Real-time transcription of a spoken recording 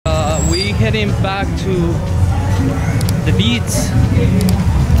heading back to the beach.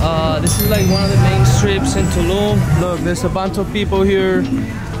 This is like one of the main strips in Tulum. Look, there's a bunch of people here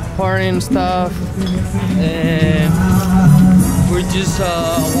partying and stuff, and we're just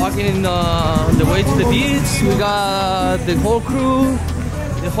walking the way to the beach. We got the whole crew.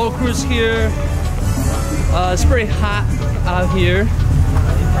 The whole crew's here. It's pretty hot out here,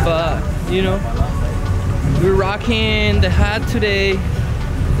 but you know, we're rocking the hat today.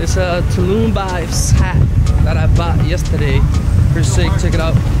 It's a Tulum Vibes hat that I bought yesterday. Pretty sick, check it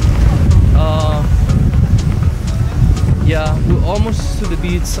out. Yeah, we're almost to the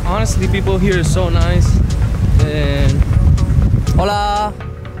beach. Honestly, people here are so nice. And hola,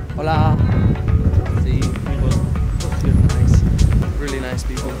 hola. See, people here are nice, really nice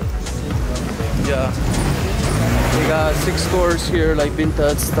people. Yeah, we got 6 stores here, like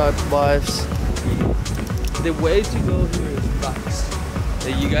vintage type vibes. The way to go here is bikes.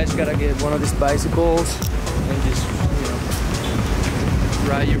 You guys gotta get one of these bicycles and just, you know,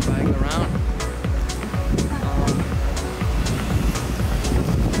 ride your bike around.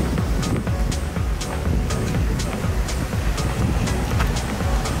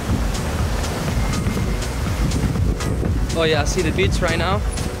 Oh yeah, I see the beach right now.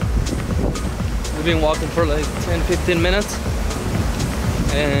 We've been walking for like 10-15 minutes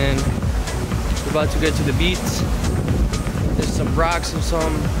and we're about to get to the beach. There's some rocks and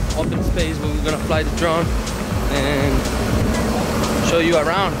some open space where we're gonna fly the drone and show you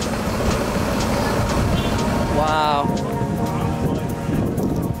around. Wow.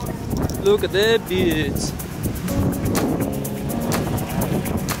 Look at that beach.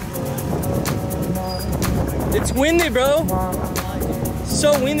 It's windy, bro.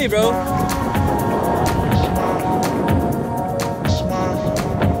 So windy, bro.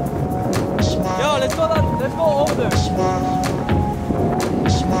 Yo, let's go over there.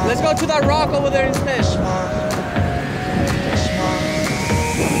 Let's go to that rock over there instead.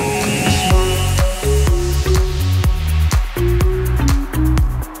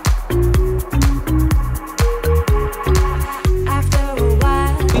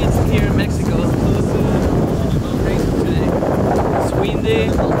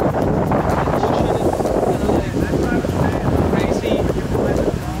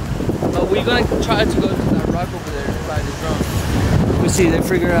 We're gonna try to go to that rock over there and fly the drone. We'll see, they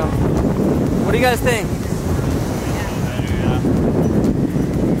figure out. What do you guys think?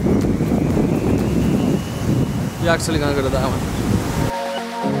 You're actually gonna go to that one.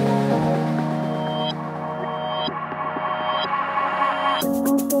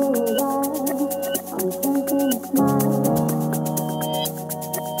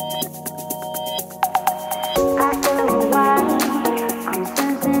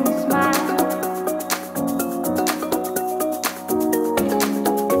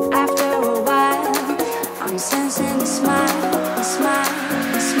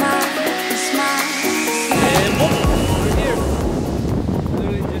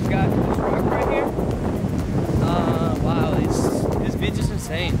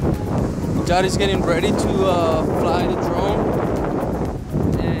 Jody's getting ready to fly the drone,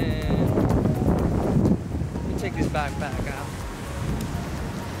 and let me take this backpack out.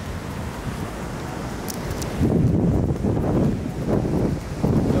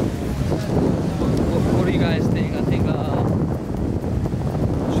 What do you guys think? I think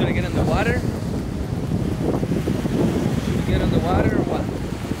should I get in the water? Should we get in the water or what?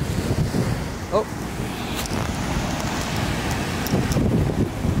 Oh.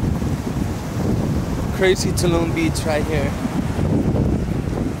 Crazy Tulum beach right here.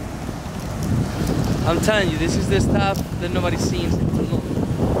 I'm telling you, this is the stuff that nobody sees in Tulum.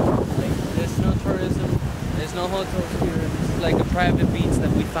 Like, there's no tourism, there's no hotels here. This is like a private beach that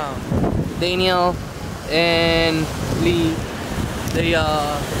we found. Daniel and Lee,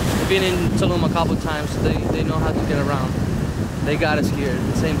 they've been in Tulum a couple times, so they know how to get around. They got us here,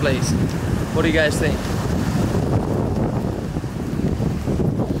 the same place. What do you guys think?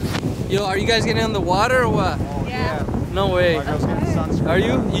 Yo, are you guys getting on the water or what? Oh, yeah. No way. Are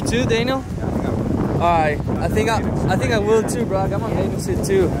you? You too, Daniel? Alright. I think I will too, bro. I got my bathing suit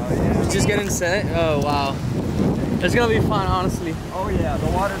too. We're just getting set. Oh wow. It's gonna be fun, honestly. Oh yeah, the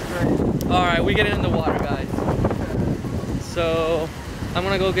water's great. Alright, we're getting in the water, guys. So I'm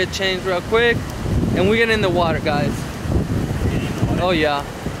gonna go get changed real quick. And we're getting in the water, guys. Oh yeah.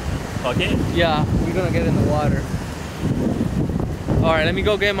 Okay. Yeah, we're gonna get in the water. Alright, let me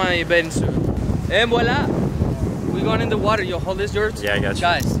go get my bathing suit. And voila! We're going in the water. Yo, hold this, George. Yeah, I got you.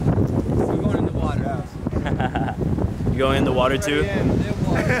 Guys, we're going in the water. You going in the water too?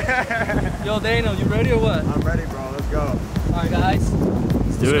 Yo, Daniel, you ready or what? I'm ready, bro. Let's go. Alright, guys.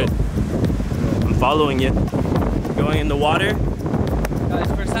 Let's do it. following you. Going in the water.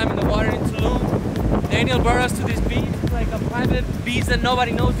 Guys, first time in the water in Tulum. Daniel brought us to this beach. It's like a private beach that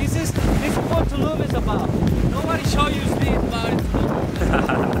nobody knows. This is what Tulum is about. Nobody show you this about it.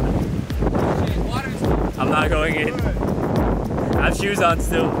 Water is cool. I'm not going in. I have shoes on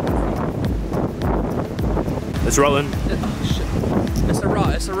still. It's rolling. Oh shit. It's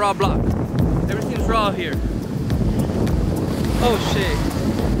a raw block. Everything's raw here. Oh shit.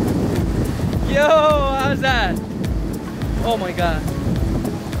 Yo, how's that? Oh my god.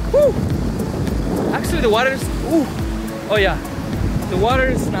 Woo! Actually the water is oh yeah. The water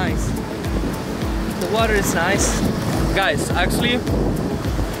is nice. The water is nice. Guys, actually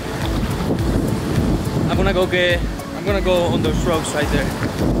I'm gonna go on those rocks right there.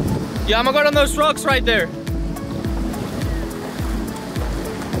 Yeah, I'm gonna go on those rocks right there.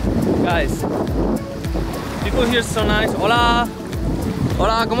 Guys, people here are so nice. Hola.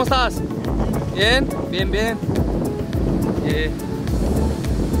 Hola, ¿cómo estás? Bien, bien, bien. Yeah.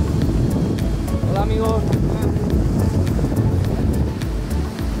 Hola, amigos.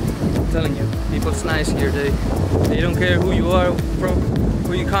 I'm telling you, people's nice here. They don't care who you are from,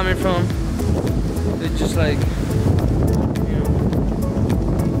 where you coming from. They're just like, you know,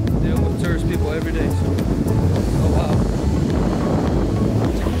 deal with tourist people every day. So, oh wow.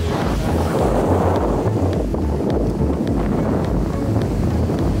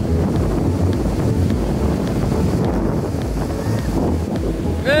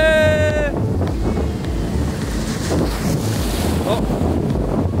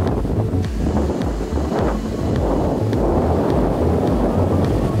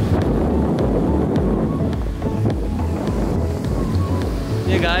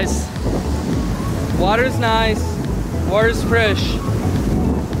 Yeah guys, water's nice, water's fresh.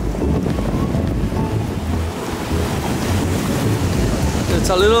 It's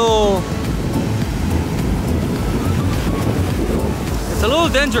a little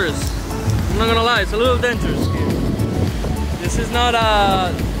dangerous. I'm not gonna lie, it's a little dangerous here. This is not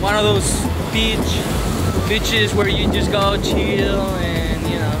one of those beaches where you just go chill and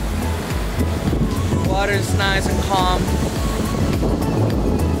you know, water's nice and calm.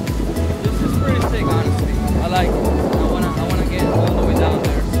 Pretty sick, honestly. I like it. I wanna get all the way down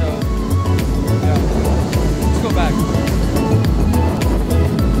there. So yeah, let's go back.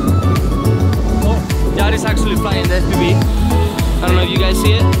 Oh, Dad is actually flying the FPV. I don't know if you guys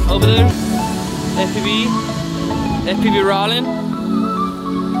see it over there. FPV rolling.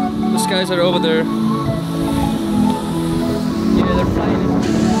 Those guys are over there.